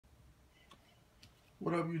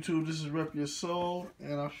What up, YouTube? This is Rep Your Soul,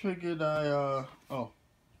 and I figured I'd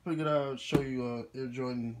show you Air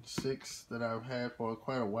Jordan 6 that I've had for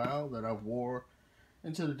quite a while, that I've wore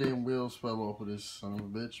until the damn wheels fell off of this son of a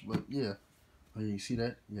bitch. But yeah, oh, you see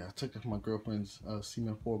that? Yeah, I took it from my girlfriend's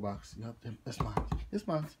cement 4 box. Yep, that's mine. It's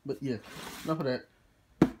mine. But yeah, enough of that.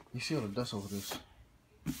 You see all the dust over this?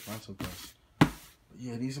 Lots of dust. But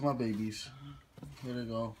yeah, these are my babies. Here they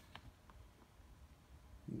go.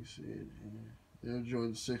 You see it here. Air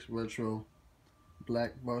Jordan 6 Retro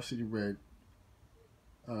Black Varsity Red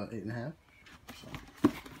 8.5. So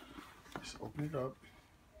let's open it up.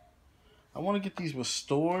 I want to get these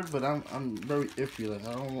restored, but I'm very iffy. Like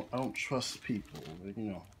I don't trust people. Like, you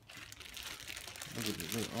know. Look at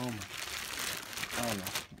this. Oh my. I don't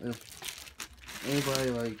know. If anybody,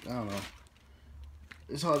 like, I don't know.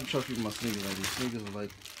 It's hard to trust people with my sneakers. Like, my sneakers are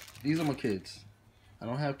like, these are my kids. I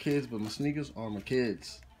don't have kids, but my sneakers are my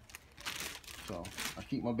kids. So I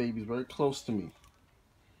keep my babies very close to me.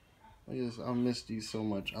 I miss these so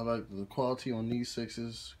much. I like the quality on these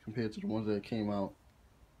sixes compared to the ones that came out.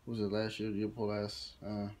 Was it last year? The year before last?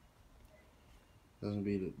 Doesn't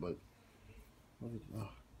beat it, but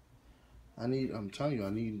I'm telling you,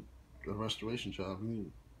 I need a restoration job. I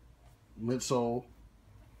need midsole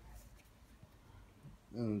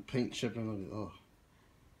and paint chipping. Oh,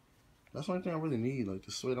 that's the only thing I really need. Like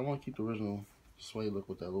the suede, I want to keep the original suede look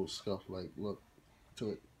with that little scuff like look to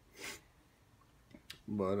it.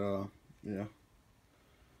 But yeah.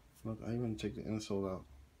 Look, I even take the insole out.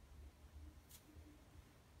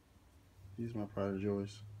 These are my pride of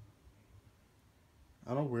joys.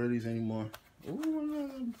 I don't wear these anymore. Ooh,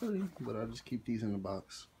 I'm pretty, but I just keep these in the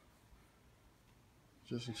box.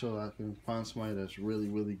 Just until I can find somebody that's really,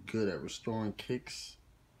 really good at restoring kicks.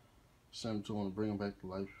 Send them to them and bring them back to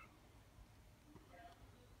life.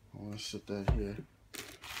 I want to sit that here.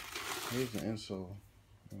 Here's the insole.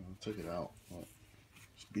 I took it out.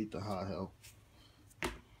 Just beat the high hell.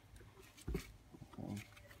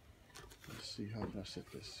 Let's see, how can I sit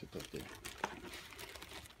this? Sit up there.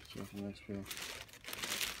 Let's go for the next pair.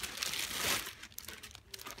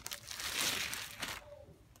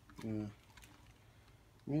 Yeah.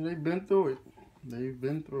 I mean, they've been through it. They've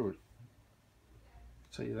been through it.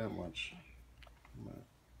 I'll tell you that much. But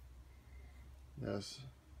yes.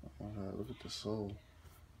 Oh my God, look at the sole.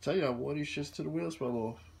 Tell you, I wore these shits till the wheels fell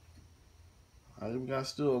off. I even got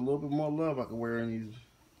still a little bit more love I can wear in these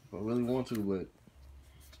if I really want to, but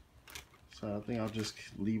so I think I'll just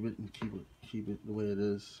leave it and keep it the way it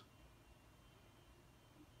is.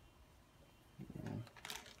 Yeah.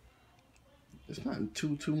 It's not in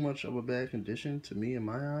too much of a bad condition to me in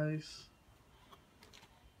my eyes.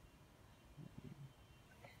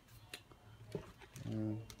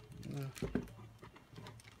 Yeah.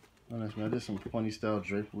 Honestly, I did some funny style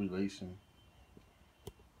drapery lacing.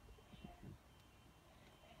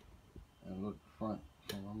 And look, front.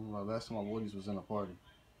 I remember last time I wore these was in a party.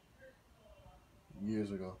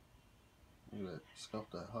 Years ago. Look at that.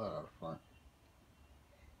 Scuffed that hard out of front.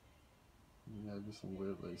 Yeah, just some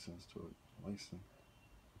weird lacings to it. Lacing.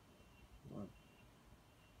 But,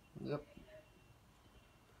 yep.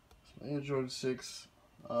 So Air Jordan 6.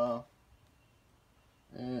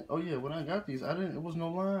 And oh yeah, when I got these, it was no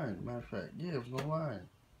line. Matter of fact, yeah, it was no line.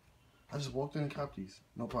 I just walked in and copped these,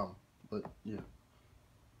 no problem. But yeah,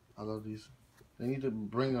 I love these. They need to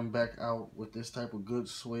bring them back out with this type of good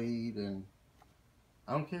suede, and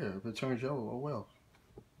I don't care if it turns yellow. Oh well,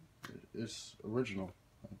 it's original.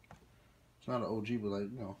 It's not an OG, but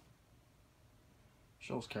like, you know,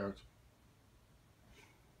 shows character.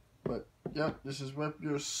 But yep, this is Rep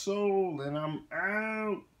Your Soul, and I'm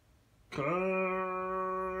out.